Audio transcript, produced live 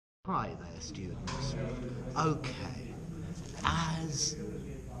Hi there, students. Okay, as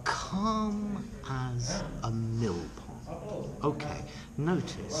calm as a millpond. Okay,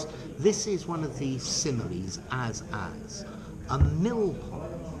 notice this is one of the similes as. A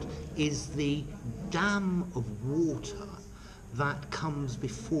millpond is the dam of water that comes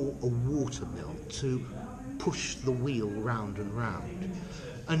before a watermill to push the wheel round and round.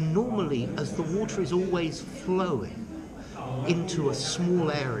 And normally, as the water is always flowing into a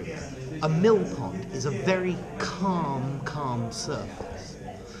small area, a millpond is a very calm surface.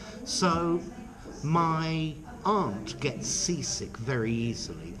 So my aunt gets seasick very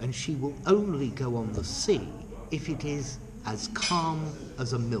easily, and she will only go on the sea if it is as calm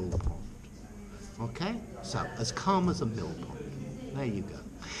as a millpond. Okay? So, as calm as a millpond. There you go.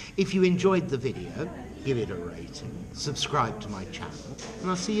 If you enjoyed the video, give it a rating, subscribe to my channel, and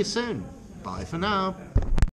I'll see you soon. Bye for now.